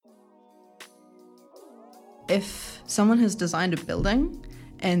If someone has designed a building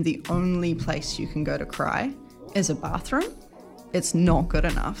and the only place you can go to cry is a bathroom, it's not good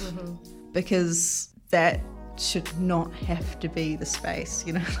enough. Because that should not have to be the space,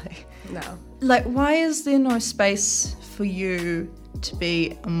 you know? No. Like, why is there no space for you to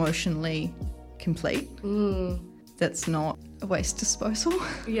be emotionally complete? That's not a waste disposal.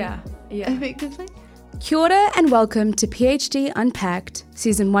 Yeah. Effectively. Kia ora and welcome to PhD Unpacked,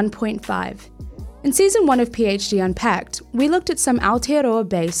 Season 1.5. In Season 1 of PhD Unpacked, we looked at some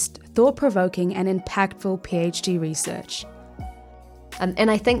Aotearoa-based, thought-provoking and impactful PhD research.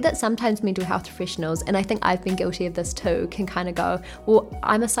 And I think that sometimes mental health professionals, and I think I've been guilty of this too, can kind of go, well,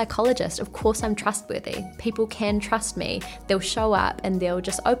 I'm a psychologist, of course I'm trustworthy. People can trust me. They'll show up and they'll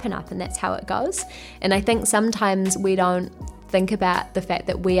just open up, and that's how it goes. And I think sometimes we don't think about the fact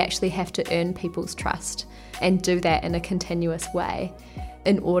that we actually have to earn people's trust and do that in a continuous way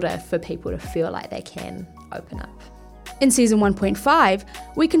in order for people to feel like they can open up. In Season 1.5,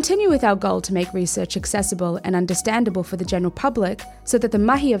 we continue with our goal to make research accessible and understandable for the general public so that the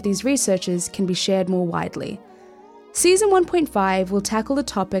mahi of these researchers can be shared more widely. Season 1.5 will tackle the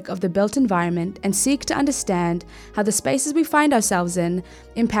topic of the built environment and seek to understand how the spaces we find ourselves in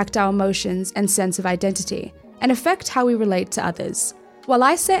impact our emotions and sense of identity, and affect how we relate to others. While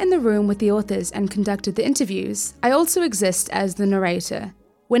I sat in the room with the authors and conducted the interviews, I also exist as the narrator.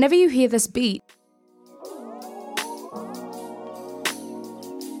 Whenever you hear this beat,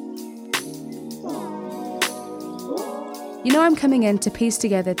 you know I'm coming in to piece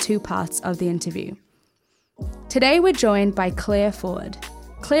together two parts of the interview. Today we're joined by Claire Ford.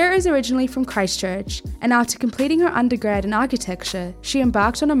 Claire is originally from Christchurch, and after completing her undergrad in architecture, she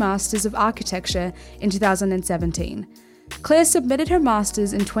embarked on a Masters of Architecture in 2017. Claire submitted her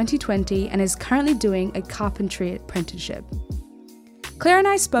Masters in 2020 and is currently doing a carpentry apprenticeship. Claire and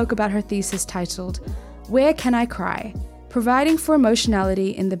I spoke about her thesis titled, Where Can I Cry? Providing for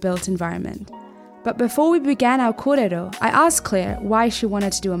Emotionality in the Built Environment. But before we began our kōrero, I asked Claire why she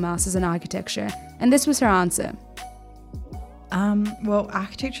wanted to do a Masters in Architecture, and this was her answer. Well,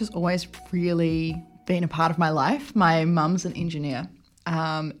 architecture's always really been a part of my life. My mum's an engineer,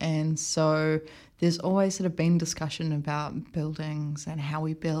 and so there's always sort of been discussion about buildings and how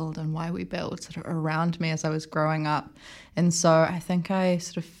we build and why we build sort of around me as I was growing up. And so I think I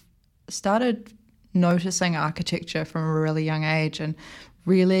sort of started noticing architecture from a really young age and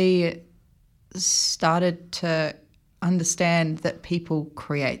really started to understand that people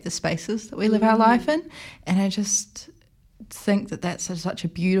create the spaces that we live our life in. And I just think that that's such a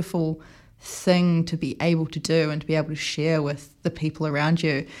beautiful thing to be able to do and to be able to share with the people around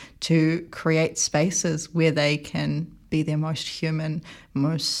you, to create spaces where they can be their most human,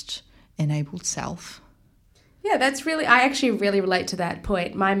 most enabled self. Yeah, I actually really relate to that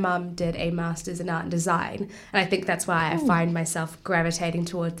point. My mum did a Masters in Art and Design, and I think that's why I find myself gravitating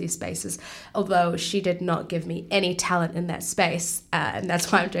towards these spaces, although she did not give me any talent in that space, and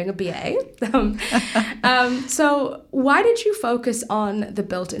that's why I'm doing a BA. So why did you focus on the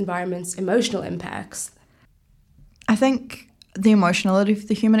built environment's emotional impacts? I think the emotionality of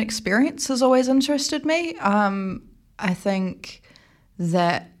the human experience has always interested me. I think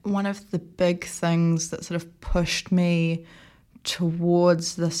that one of the big things that sort of pushed me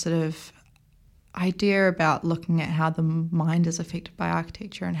towards the sort of idea about looking at how the mind is affected by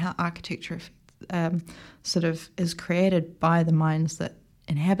architecture and how architecture sort of is created by the minds that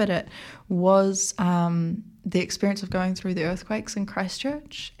inhabit it was the experience of going through the earthquakes in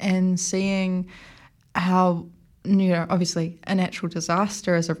Christchurch and seeing how, you know, obviously a natural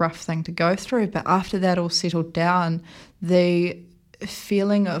disaster is a rough thing to go through, but after that all settled down, the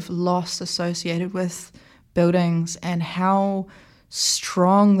feeling of loss associated with buildings and how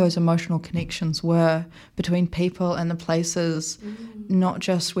strong those emotional connections were between people and the places, not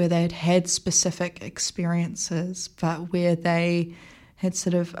just where they'd had specific experiences, but where they had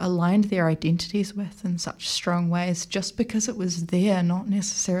sort of aligned their identities with in such strong ways just because it was there, not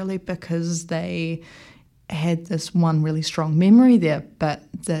necessarily because they had this one really strong memory there, but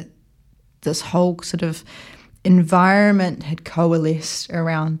that this whole sort of environment had coalesced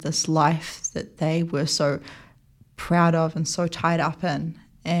around this life that they were so proud of and so tied up in,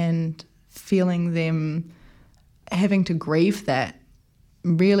 and feeling them having to grieve that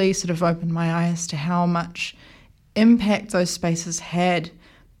really sort of opened my eyes to how much impact those spaces had,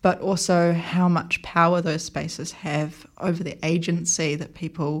 but also how much power those spaces have over the agency that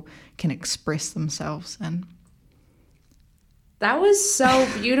people can express themselves in. That was so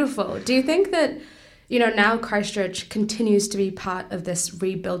beautiful. Do you think that, you know, now Christchurch continues to be part of this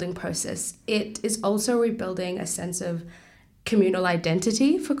rebuilding process, it is also rebuilding a sense of communal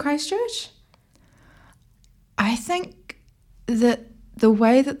identity for Christchurch? I think that the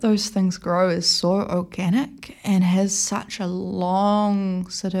way that those things grow is so organic and has such a long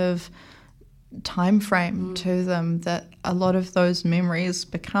sort of time frame to them that a lot of those memories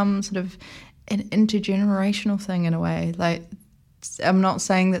become sort of an intergenerational thing in a way. Like, I'm not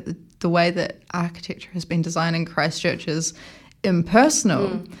saying that the way that architecture has been designed in Christchurch is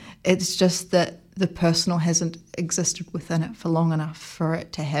impersonal. It's just that the personal hasn't existed within it for long enough for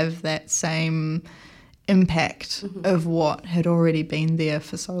it to have that same impact of what had already been there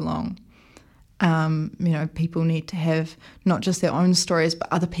for so long. People need to have not just their own stories, but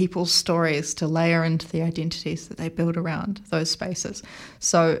other people's stories to layer into the identities that they build around those spaces.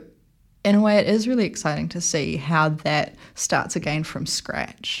 So in a way, it is really exciting to see how that starts again from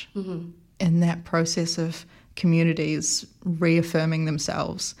scratch in that process of communities reaffirming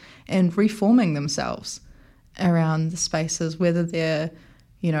themselves and reforming themselves around the spaces, whether they're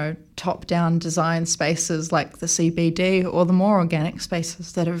top-down design spaces like the CBD or the more organic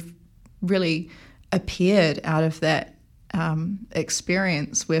spaces that have really appeared out of that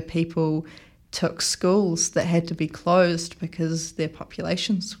experience where people took schools that had to be closed because their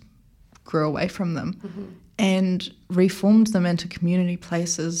populations grew away from them and reformed them into community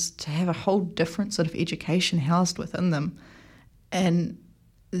places to have a whole different sort of education housed within them. And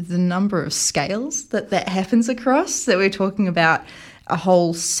the number of scales that happens across, that we're talking about a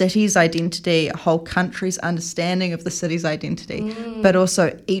whole city's identity, a whole country's understanding of the city's identity, but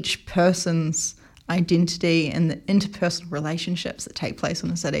also each person's identity and the interpersonal relationships that take place in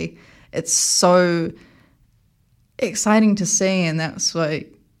a city. It's so exciting to see, and that's why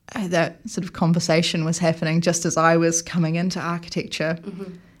that sort of conversation was happening just as I was coming into architecture.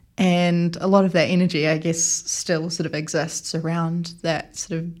 And a lot of that energy, I guess, still sort of exists around that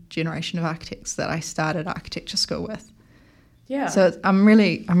sort of generation of architects that I started architecture school with. Yeah. So I'm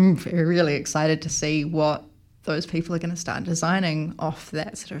really excited to see what those people are going to start designing off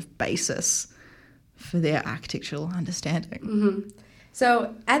that sort of basis for their architectural understanding.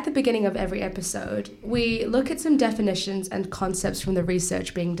 So at the beginning of every episode, we look at some definitions and concepts from the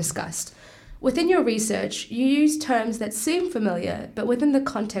research being discussed. Within your research, you use terms that seem familiar, but within the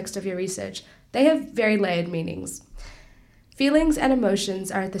context of your research, they have very layered meanings. Feelings and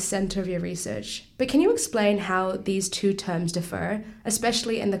emotions are at the center of your research, but can you explain how these two terms differ,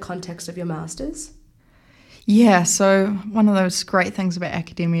 especially in the context of your master's? Yeah, so one of those great things about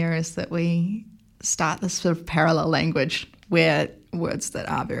academia is that we start this sort of parallel language where words that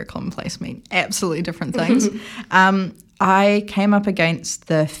are very commonplace mean absolutely different things. I came up against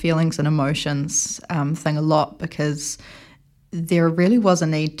the feelings and emotions thing a lot because there really was a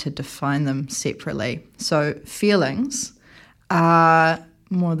need to define them separately. So feelings are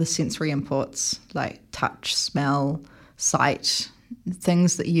more the sensory inputs like touch, smell, sight,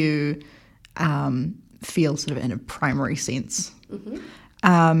 things that you feel sort of in a primary sense.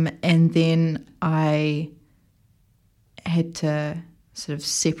 And then I had to sort of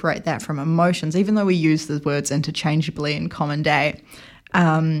separate that from emotions, even though we use the words interchangeably in common day.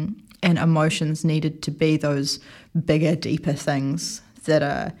 And emotions needed to be those bigger, deeper things that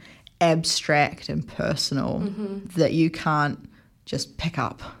are abstract and personal that you can't just pick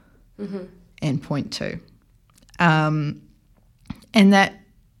up and point to. And that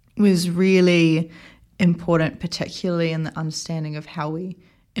was really important, particularly in the understanding of how we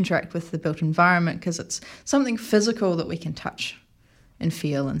interact with the built environment, because it's something physical that we can touch and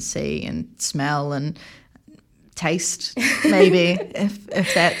feel and see and smell and taste, maybe,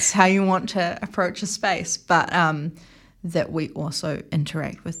 if that's how you want to approach a space, but that we also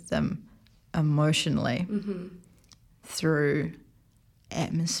interact with them emotionally through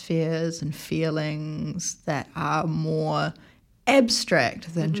atmospheres and feelings that are more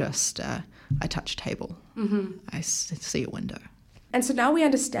abstract than just I touch a table, I see a window. And so now we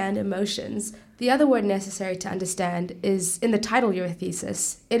understand emotions. The other word necessary to understand is in the title of your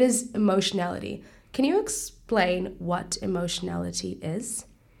thesis. It is emotionality. Can you explain what emotionality is?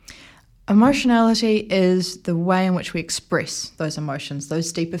 Emotionality is the way in which we express those emotions,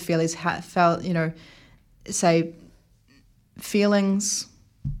 those deeper feelings. Say feelings,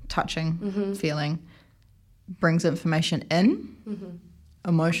 touching, feeling, brings information in.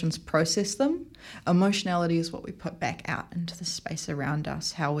 Emotions process them. Emotionality is what we put back out into the space around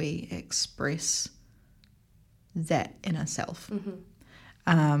us, how we express that inner self.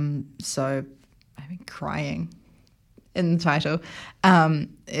 So, I mean, crying in the title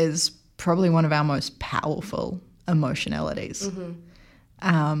is probably one of our most powerful emotionalities.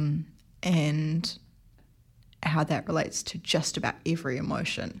 And how that relates to just about every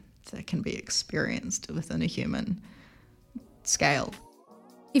emotion that can be experienced within a human scale.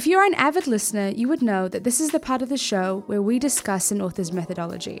 If you're an avid listener, you would know that this is the part of the show where we discuss an author's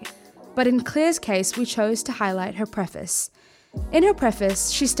methodology. But in Claire's case, we chose to highlight her preface. In her preface,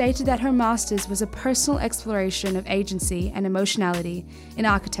 she stated that her master's was a personal exploration of agency and emotionality in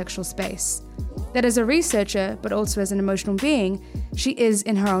architectural space. That as a researcher, but also as an emotional being, she is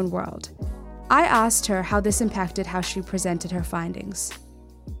in her own world. I asked her how this impacted how she presented her findings.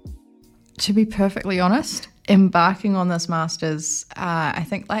 To be perfectly honest, embarking on this master's, I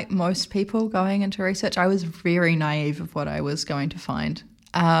think like most people going into research, I was very naive of what I was going to find.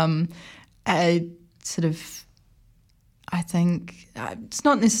 I think it's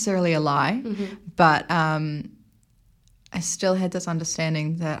not necessarily a lie, but I still had this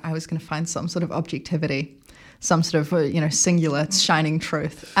understanding that I was going to find some sort of objectivity, some sort of, singular, shining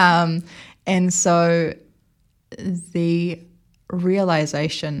truth. And so the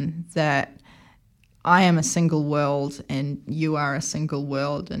realization that I am a single world and you are a single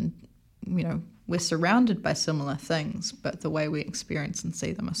world, and, we're surrounded by similar things, but the way we experience and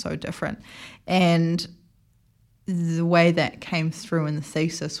see them are so different. And the way that came through in the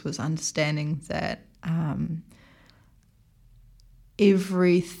thesis was understanding that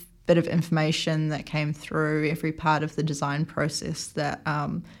every bit of information that came through, every part of the design process that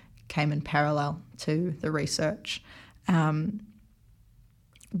came in parallel to the research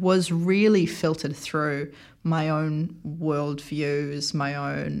was really filtered through my own worldviews, my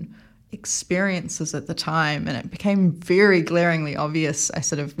own experiences at the time, and it became very glaringly obvious. I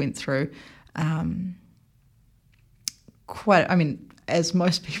sort of went through as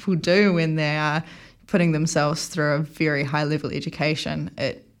most people do when they are putting themselves through a very high level education,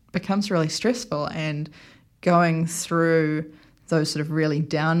 it becomes really stressful, and going through those sort of really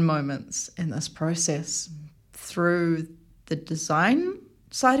down moments in this process through the design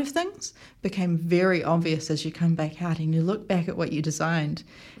side of things became very obvious as you come back out and you look back at what you designed.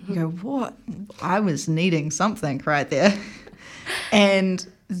 You go, what? I was needing something right there. And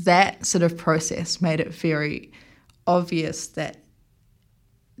that sort of process made it very obvious that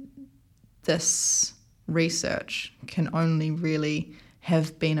this research can only really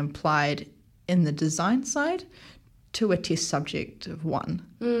have been applied in the design side to a test subject of one,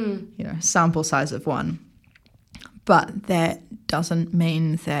 sample size of one. But that doesn't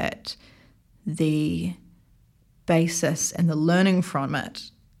mean that the basis and the learning from it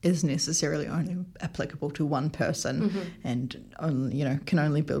is necessarily only applicable to one person and only, can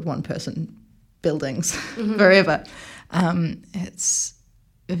only build one person buildings forever. It's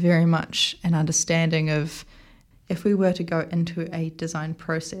very much an understanding of, if we were to go into a design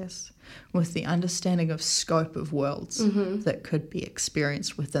process with the understanding of scope of worlds that could be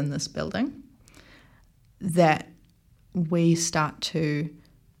experienced within this building, that we start to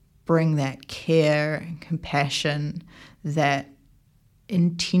bring that care and compassion, that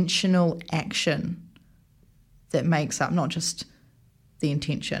intentional action that makes up not just the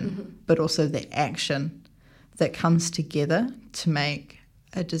intention, but also the action that comes together to make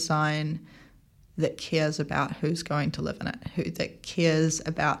a design that cares about who's going to live in it, that cares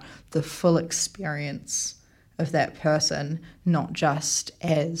about the full experience of that person, not just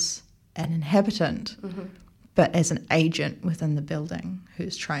as an inhabitant, but as an agent within the building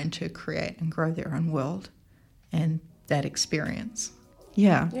who's trying to create and grow their own world and that experience.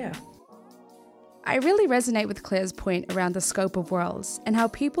 Yeah. I really resonate with Claire's point around the scope of worlds and how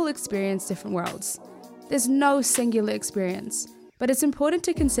people experience different worlds. There's no singular experience, but it's important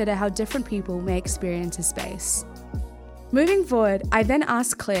to consider how different people may experience a space. Moving forward, I then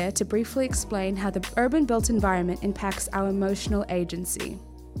asked Claire to briefly explain how the urban built environment impacts our emotional agency.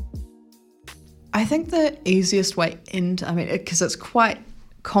 I think the easiest way into, because it's quite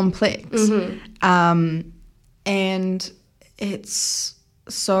complex, and it's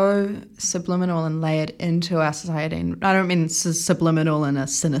so subliminal and layered into our society. And I don't mean subliminal in a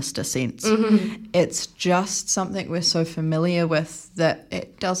sinister sense. It's just something we're so familiar with that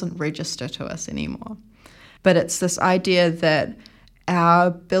it doesn't register to us anymore. But it's this idea that our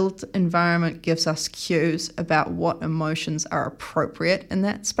built environment gives us cues about what emotions are appropriate in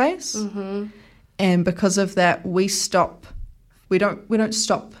that space. And because of that, we don't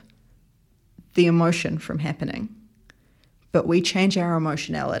stop the emotion from happening, but we change our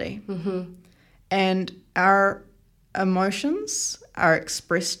emotionality. And our emotions are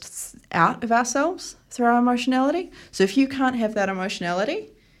expressed out of ourselves through our emotionality. So if you can't have that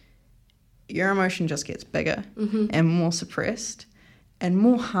emotionality, your emotion just gets bigger and more suppressed and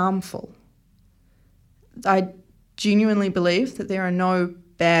more harmful. I genuinely believe that there are no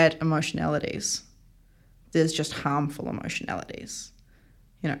bad emotionalities. There's just harmful emotionalities.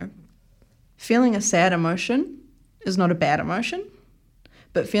 Feeling a sad emotion is not a bad emotion,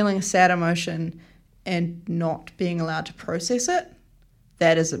 But feeling a sad emotion and not being allowed to process it,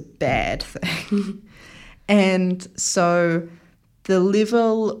 that is a bad thing. And so the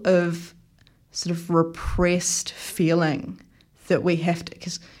level of sort of repressed feeling that we have to,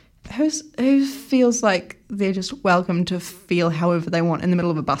 because who feels like they're just welcome to feel however they want in the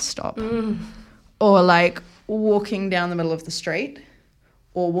middle of a bus stop, or like walking down the middle of the street,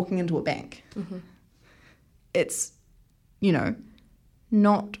 or walking into a bank? It's,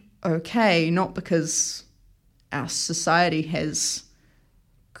 not okay, not because our society has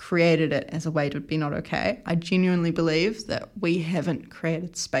created it as a way to be not okay. I genuinely believe that we haven't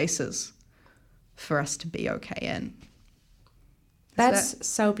created spaces for us to be okay in. That's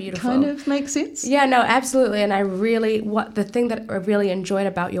so beautiful. Kind of makes sense? Yeah, no, absolutely. And the thing that I really enjoyed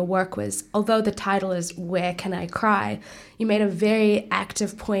about your work was, although the title is Where Can I Cry?, you made a very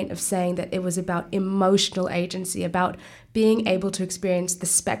active point of saying that it was about emotional agency, about being able to experience the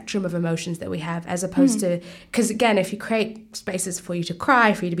spectrum of emotions that we have, as opposed to, because again, if you create spaces for you to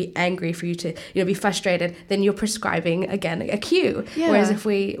cry, for you to be angry, for you to be frustrated, then you're prescribing, again, a cue. Yeah. Whereas if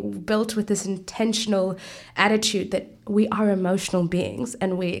we built with this intentional attitude that we are emotional beings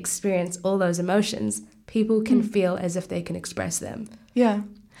and we experience all those emotions, people can feel as if they can express them. Yeah.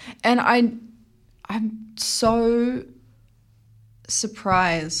 And I'm so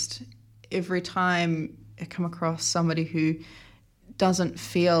surprised every time I come across somebody who doesn't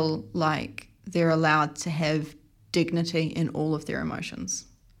feel like they're allowed to have dignity in all of their emotions.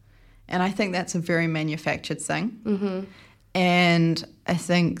 And I think that's a very manufactured thing. And I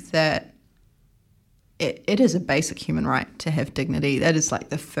think that it is a basic human right to have dignity. That is like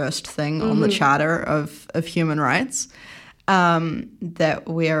the first thing on the charter of human rights, that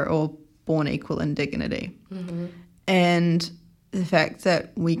we're all born equal in dignity. And the fact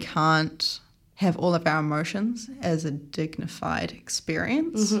that we can't have all of our emotions as a dignified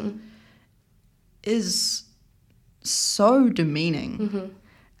experience is so demeaning.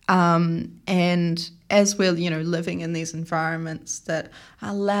 And as we're, living in these environments that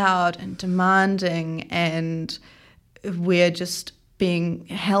are loud and demanding, and we're just being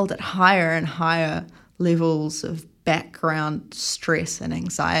held at higher and higher levels of background stress and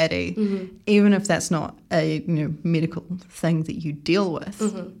anxiety, even if that's not a medical thing that you deal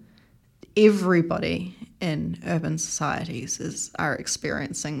with, everybody in urban societies are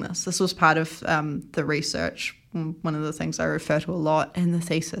experiencing this. This was part of the research. One of the things I refer to a lot in the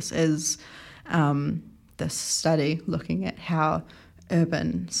thesis is this study looking at how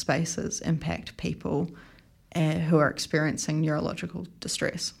urban spaces impact people who are experiencing neurological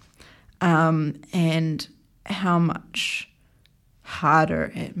distress, and how much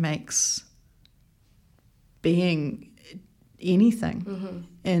harder it makes being anything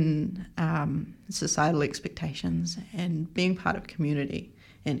in societal expectations and being part of community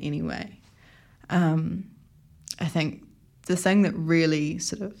in any way. I think the thing that really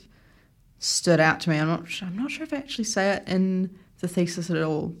sort of stood out to me, I'm not sure if I actually say it in the thesis at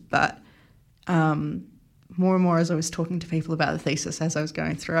all, but more and more as I was talking to people about the thesis as I was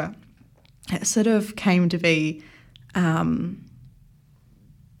going through it, it sort of came to be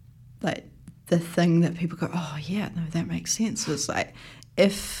like the thing that people go, oh yeah, no, that makes sense. It's like,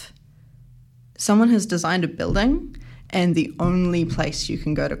 if someone has designed a building and the only place you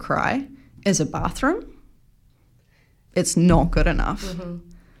can go to cry is a bathroom, it's not good enough,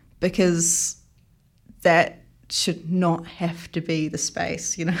 because that should not have to be the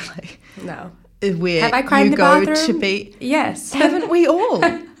space, No. Where have I cried you in the go bathroom? to be. Yes. Haven't we all?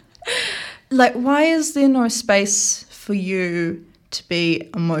 Like, why is there no space for you to be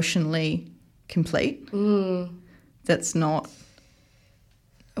emotionally complete? That's not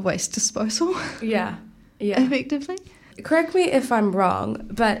a waste disposal. Yeah. Effectively. Correct me if I'm wrong,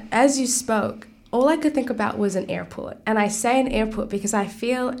 but as you spoke, all I could think about was an airport. And I say an airport because I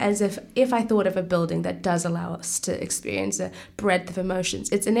feel as if I thought of a building that does allow us to experience a breadth of emotions,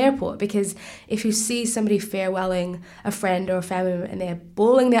 it's an airport. Because if you see somebody farewelling a friend or a family member and they're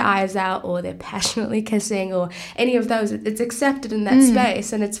bawling their eyes out, or they're passionately kissing, or any of those, it's accepted in that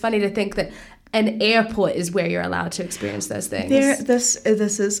space. And it's funny to think that an airport is where you're allowed to experience those things. This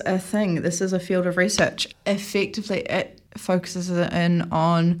is a thing. This is a field of research. Effectively, it focuses in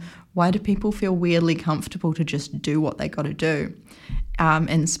on why do people feel weirdly comfortable to just do what they got to do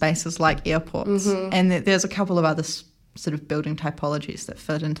in spaces like airports. And there's a couple of other sort of building typologies that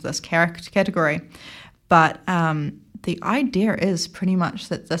fit into this category. But the idea is pretty much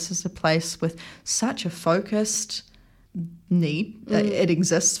that this is a place with such a focused need. It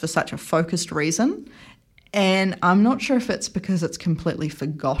exists for such a focused reason. And I'm not sure if it's because it's completely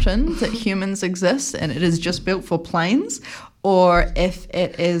forgotten that humans exist and it is just built for planes, or if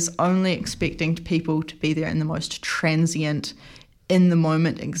it is only expecting people to be there in the most transient, in the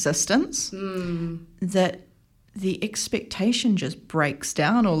moment existence, that the expectation just breaks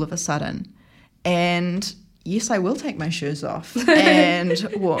down all of a sudden. And yes, I will take my shoes off and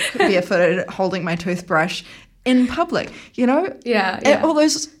walk barefooted holding my toothbrush in public, you know? Yeah. All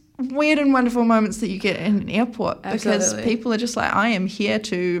those weird and wonderful moments that you get in an airport. Absolutely. Because people are just like, I am here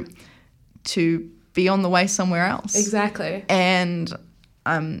to be on the way somewhere else. Exactly. And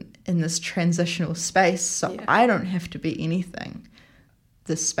I'm in this transitional space, so I don't have to be anything.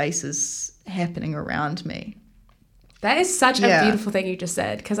 The space is happening around me. That is such a beautiful thing you just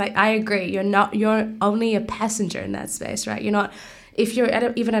said, because I agree. You're only a passenger in that space, right? You're not. If you're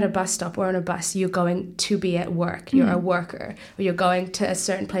even at a bus stop or on a bus, you're going to be at work. You're a worker. Or you're going to a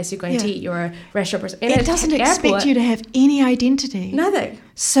certain place you're going to eat. You're a restaurant person. It doesn't expect you to have any identity. Nothing.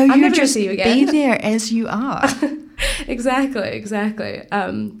 So you just be there as you are. Exactly.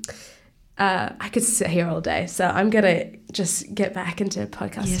 I could sit here all day, so I'm going to just get back into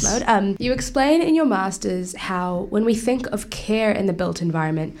podcast mode. You explain in your master's how when we think of care in the built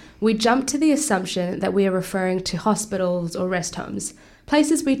environment, we jump to the assumption that we are referring to hospitals or rest homes,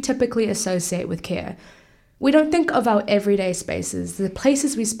 places we typically associate with care. We don't think of our everyday spaces, the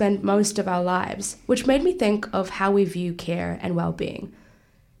places we spend most of our lives, which made me think of how we view care and well-being.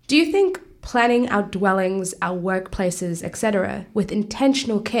 Do you think planning our dwellings, our workplaces, etc., with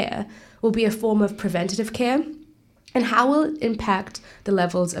intentional care will be a form of preventative care? And how will it impact the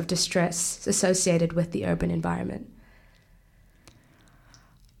levels of distress associated with the urban environment?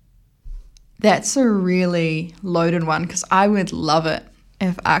 That's a really loaded one, because I would love it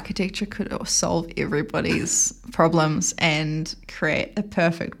if architecture could solve everybody's problems and create a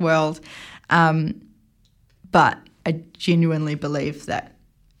perfect world. But I genuinely believe that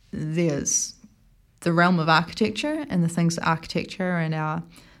there's the realm of architecture and the things that architecture and our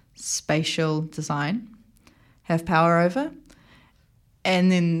spatial design have power over.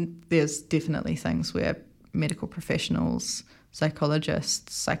 And then there's definitely things where medical professionals,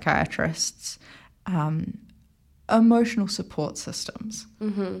 psychologists, psychiatrists, emotional support systems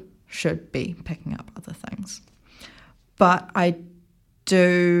should be picking up other things. But I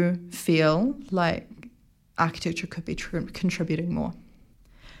do feel like architecture could be contributing more.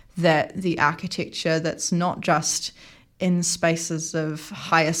 That the architecture that's not just in spaces of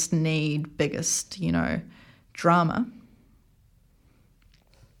highest need, biggest, drama,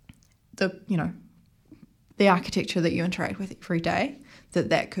 the architecture that you interact with every day,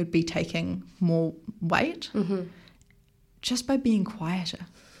 that could be taking more weight just by being quieter.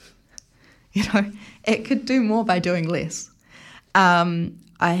 It could do more by doing less.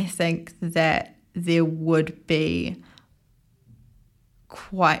 I think that there would be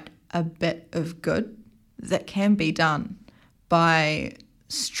quite a bit of good that can be done by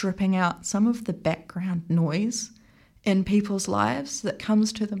stripping out some of the background noise in people's lives that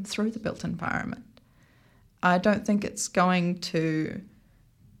comes to them through the built environment. I don't think it's going to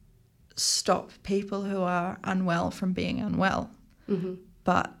stop people who are unwell from being unwell,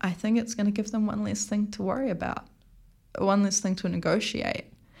 but I think it's going to give them one less thing to worry about, one less thing to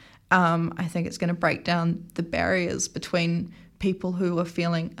negotiate. I think it's going to break down the barriers between people who are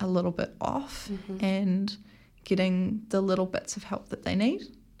feeling a little bit off and getting the little bits of help that they need,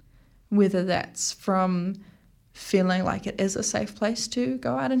 whether that's from feeling like it is a safe place to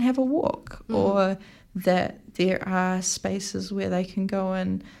go out and have a walk, or that there are spaces where they can go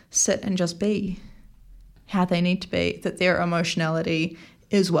and sit and just be how they need to be, that their emotionality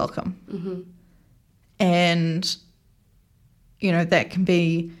is welcome. And, that can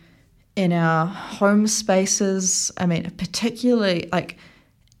be in our home spaces. I mean, particularly like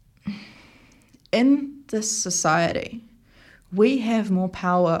in this society, we have more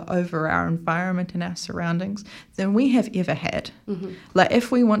power over our environment and our surroundings than we have ever had. Like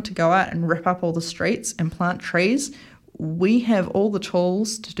if we want to go out and rip up all the streets and plant trees, we have all the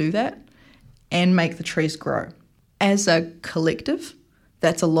tools to do that and make the trees grow. As a collective,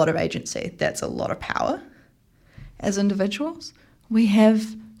 that's a lot of agency. That's a lot of power. As individuals, we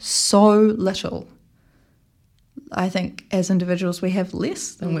have so little. I think as individuals, we have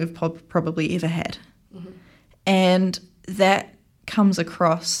less than we've probably ever had. And that comes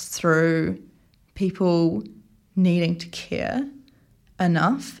across through people needing to care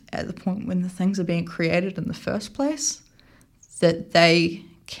enough at the point when the things are being created in the first place that they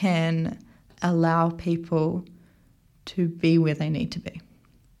can allow people to be where they need to be.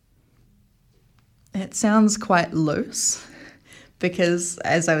 It sounds quite loose because,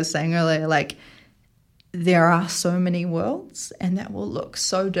 as I was saying earlier, like there are so many worlds and that will look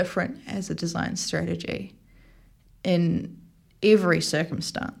so different as a design strategy in every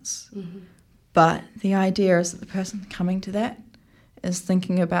circumstance. But the idea is that the person coming to that is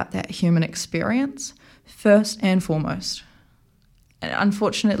thinking about that human experience first and foremost. And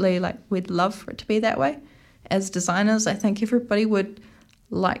unfortunately, like, we'd love for it to be that way. As designers, I think everybody would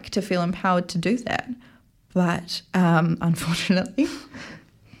like to feel empowered to do that. But unfortunately,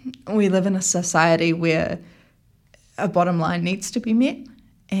 we live in a society where a bottom line needs to be met.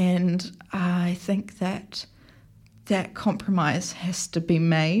 And I think that compromise has to be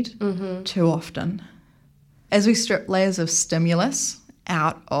made too often. As we strip layers of stimulus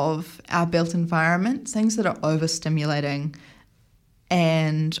out of our built environment, things that are overstimulating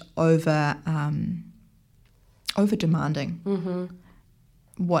and over demanding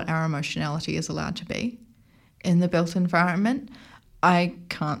what our emotionality is allowed to be in the built environment, I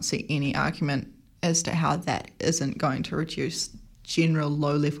can't see any argument as to how that isn't going to reduce general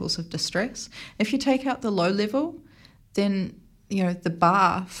low levels of distress. If you take out the low level, then, you know, the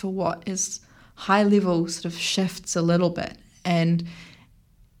bar for what is high level sort of shifts a little bit. And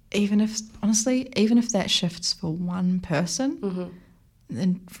even if that shifts for one person,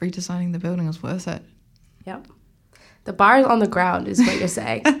 then redesigning the building is worth it. Yep. The bar is on the ground is what you're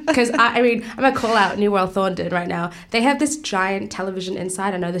saying. Because, I mean, I'm going to call out New World Thornton right now. They have this giant television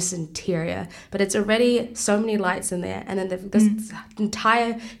inside. I know this is interior, but it's already so many lights in there. And then they've this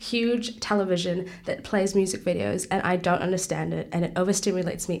entire huge television that plays music videos, and I don't understand it. And it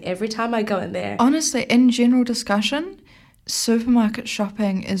overstimulates me every time I go in there. Honestly, in general discussion, supermarket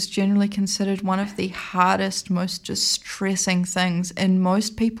shopping is generally considered one of the hardest, most distressing things in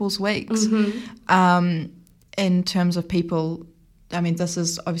most people's weeks. In terms of people, I mean, this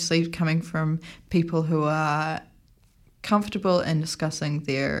is obviously coming from people who are comfortable in discussing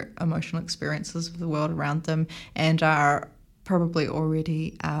their emotional experiences of the world around them and are probably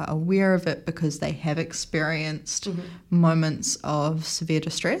already aware of it because they have experienced moments of severe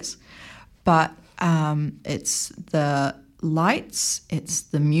distress. But it's the lights, it's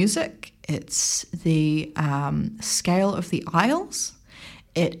the music, it's the scale of the aisles.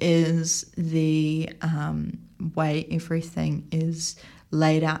 It is the way everything is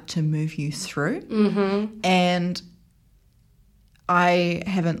laid out to move you through. And I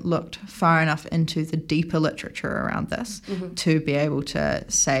haven't looked far enough into the deeper literature around this to be able to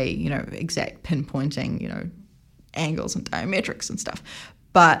say, you know, exact pinpointing, you know, angles and diametrics and stuff.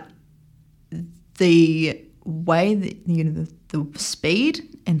 But the way that, you know, the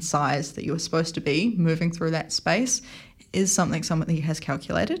speed and size that you're supposed to be moving through that space is something somebody has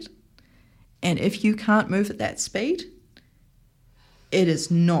calculated. And if you can't move at that speed, it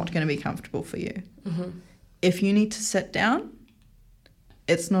is not going to be comfortable for you. If you need to sit down,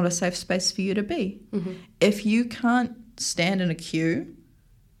 it's not a safe space for you to be. If you can't stand in a queue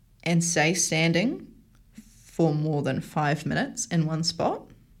and stay standing for more than 5 minutes in one spot,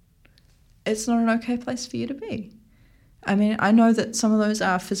 it's not an okay place for you to be. I mean, I know that some of those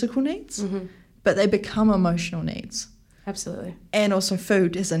are physical needs, but they become emotional needs. Absolutely. And also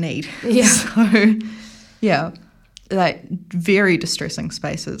food is a need. Yeah. So, yeah, like very distressing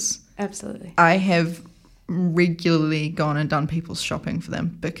spaces. Absolutely. I have regularly gone and done people's shopping for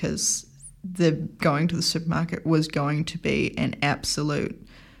them because the going to the supermarket was going to be an absolute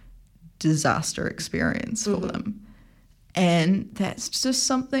disaster experience for them. And that's just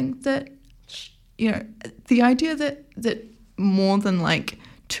something that, you know, the idea that more than like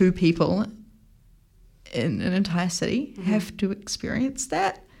 2 people in an entire city have to experience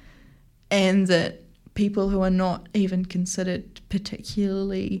that, and that people who are not even considered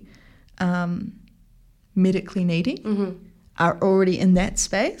particularly medically needy are already in that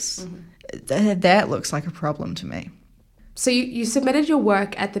space, that looks like a problem to me. So you submitted your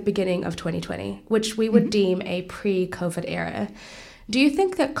work at the beginning of 2020, which we would deem a pre-COVID era. Do you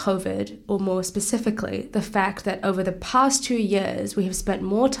think that COVID, or more specifically, the fact that over the past 2 years we have spent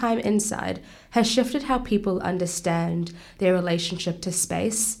more time inside, has shifted how people understand their relationship to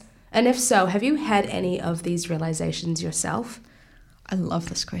space? And if so, have you had any of these realizations yourself? I love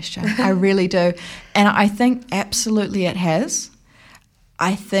this question. I really do. And I think absolutely it has.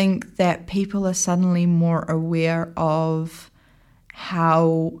 I think that people are suddenly more aware of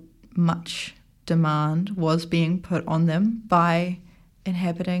how much demand was being put on them by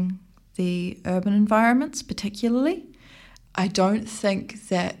inhabiting the urban environments particularly. I don't think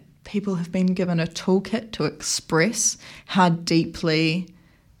that people have been given a toolkit to express how deeply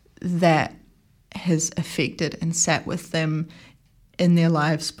that has affected and sat with them in their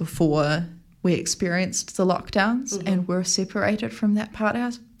lives before we experienced the lockdowns and were separated from that part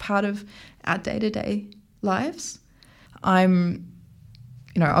of our day-to-day lives.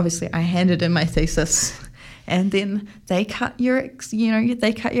 Obviously I handed in my thesis and then they cut your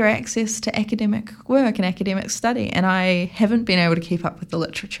access to academic work and academic study, and I haven't been able to keep up with the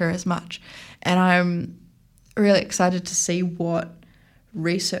literature as much. And I'm really excited to see what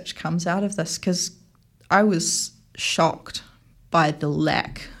research comes out of this, because I was shocked by the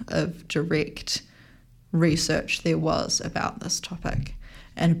lack of direct research there was about this topic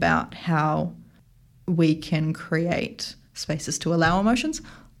and about how we can create spaces to allow emotions.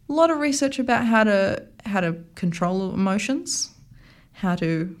 A lot of research about how to control emotions, how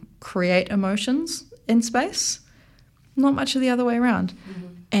to create emotions in space. Not much of the other way around. Mm-hmm.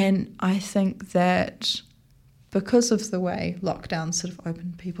 And I think that because of the way lockdowns sort of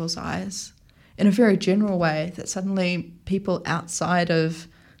opened people's eyes in a very general way, that suddenly people outside of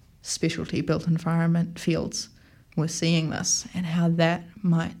specialty built environment fields were seeing this, and how that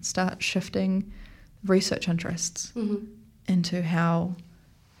might start shifting research interests into how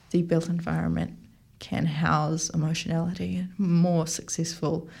the built environment can house emotionality in a more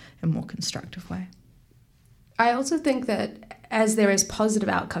successful and more constructive way. I also think that as there is positive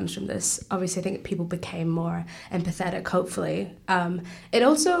outcomes from this, obviously I think people became more empathetic, hopefully. It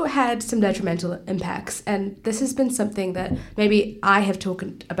also had some detrimental impacts, and this has been something that maybe I have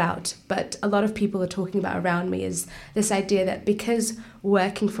talked about, but a lot of people are talking about around me, is this idea that because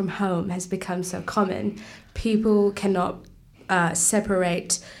working from home has become so common, people cannot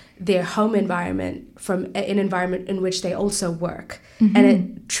separate their home environment from an environment in which they also work. Mm-hmm. And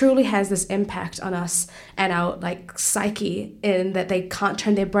it truly has this impact on us and our psyche, in that they can't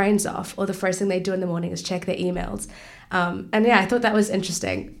turn their brains off, or the first thing they do in the morning is check their emails. And yeah, I thought that was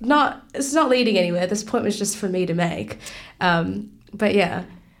interesting. It's not leading anywhere. This point was just for me to make. But yeah,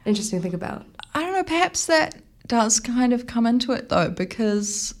 interesting to think about. I don't know, perhaps that does kind of come into it though,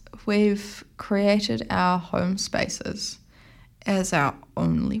 because we've created our home spaces as our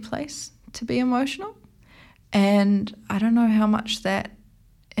only place to be emotional. And I don't know how much that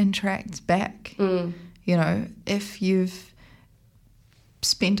interacts back. You know, if you've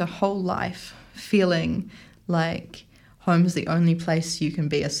spent a whole life feeling like home's the only place you can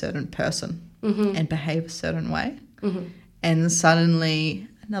be a certain person and behave a certain way, and suddenly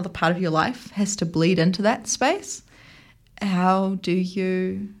another part of your life has to bleed into that space, how do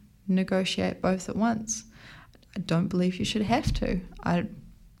you negotiate both at once? I don't believe you should have to.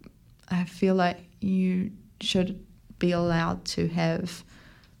 I feel like you should be allowed to have,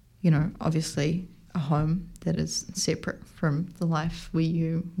 obviously a home that is separate from the life where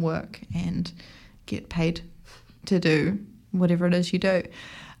you work and get paid to do whatever it is you do.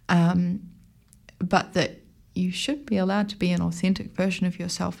 But that you should be allowed to be an authentic version of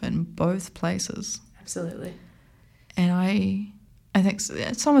yourself in both places. Absolutely. And I think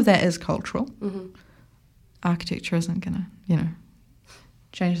some of that is cultural. Architecture isn't going to,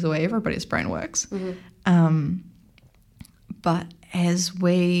 change the way everybody's brain works. But as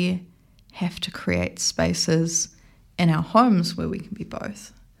we have to create spaces in our homes where we can be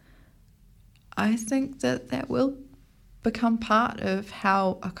both, I think that will become part of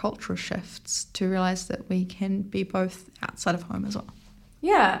how a culture shifts, to realise that we can be both outside of home as well.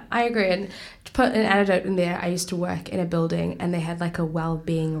 Yeah, I agree. And to put an anecdote in there, I used to work in a building and they had a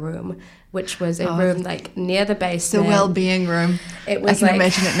well-being room, which was a room near the basement. The well-being room. It was I can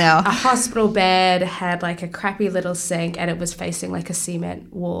imagine it now. A hospital bed, had a crappy little sink, and it was facing a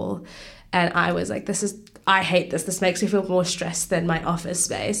cement wall. And I was like, I hate this. This makes me feel more stressed than my office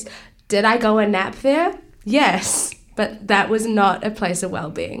space. Did I go and nap there? Yes. But that was not a place of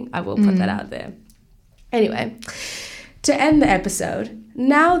well-being. I will put that out there. Anyway, to end the episode,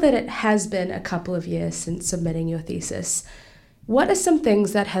 now that it has been a couple of years since submitting your thesis, what are some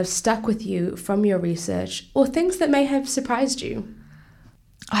things that have stuck with you from your research, or things that may have surprised you?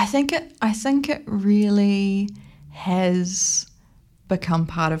 I think it really has become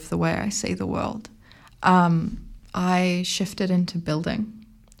part of the way I see the world. I shifted into building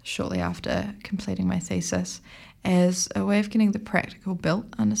shortly after completing my thesis as a way of getting the practical built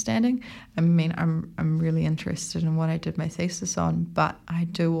understanding. I mean, I'm really interested in what I did my thesis on, but I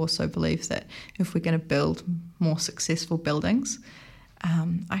do also believe that if we're going to build more successful buildings,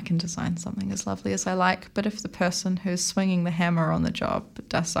 I can design something as lovely as I like, but if the person who's swinging the hammer on the job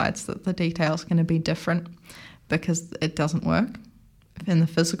decides that the detail's going to be different because it doesn't work in the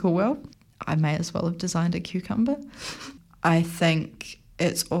physical world, I may as well have designed a cucumber. I think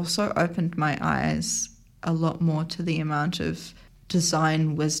it's also opened my eyes a lot more to the amount of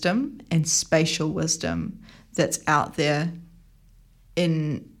design wisdom and spatial wisdom that's out there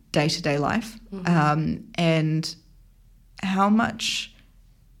in day-to-day life, and how much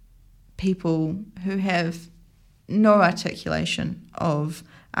people who have no articulation of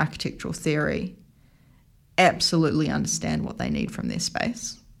architectural theory absolutely understand what they need from their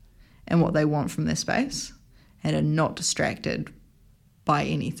space and what they want from their space, and are not distracted by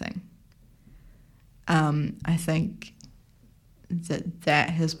anything. I think that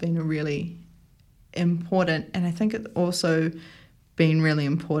has been a really important, and I think it's also been really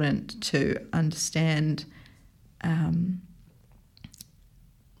important to understand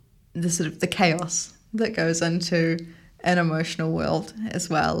the sort of the chaos that goes into an emotional world as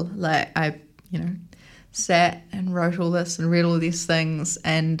well. Like I, sat and wrote all this and read all these things,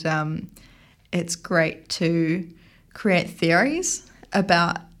 and it's great to create theories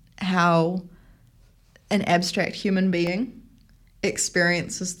about how an abstract human being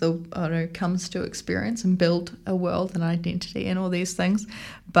experiences comes to experience and build a world and identity and all these things,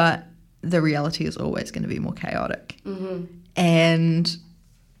 but the reality is always going to be more chaotic. Mm-hmm. And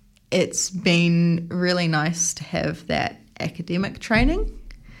it's been really nice to have that academic training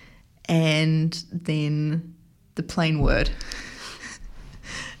and then the plain word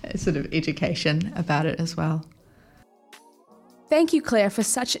sort of education about it as well. Thank you, Claire, for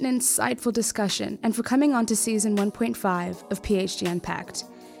such an insightful discussion and for coming on to season 1.5 of PhD Unpacked.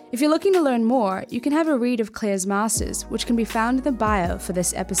 If you're looking to learn more, you can have a read of Claire's masters, which can be found in the bio for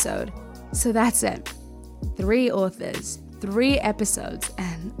this episode. So that's it. 3 authors, 3 episodes,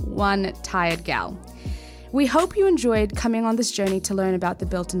 and 1 tired gal. We hope you enjoyed coming on this journey to learn about the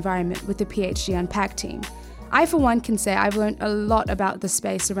built environment with the PhD Unpacked team. I, for one, can say I've learned a lot about the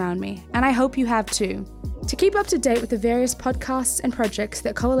space around me, and I hope you have too. To keep up to date with the various podcasts and projects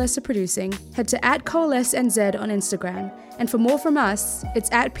that Coalesce are producing, head to @CoalesceNZ on Instagram, and for more from us, it's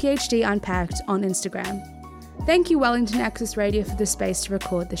 @PhD Unpacked on Instagram. Thank you, Wellington Access Radio, for the space to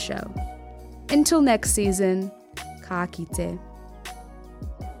record the show. Until next season, ka kite.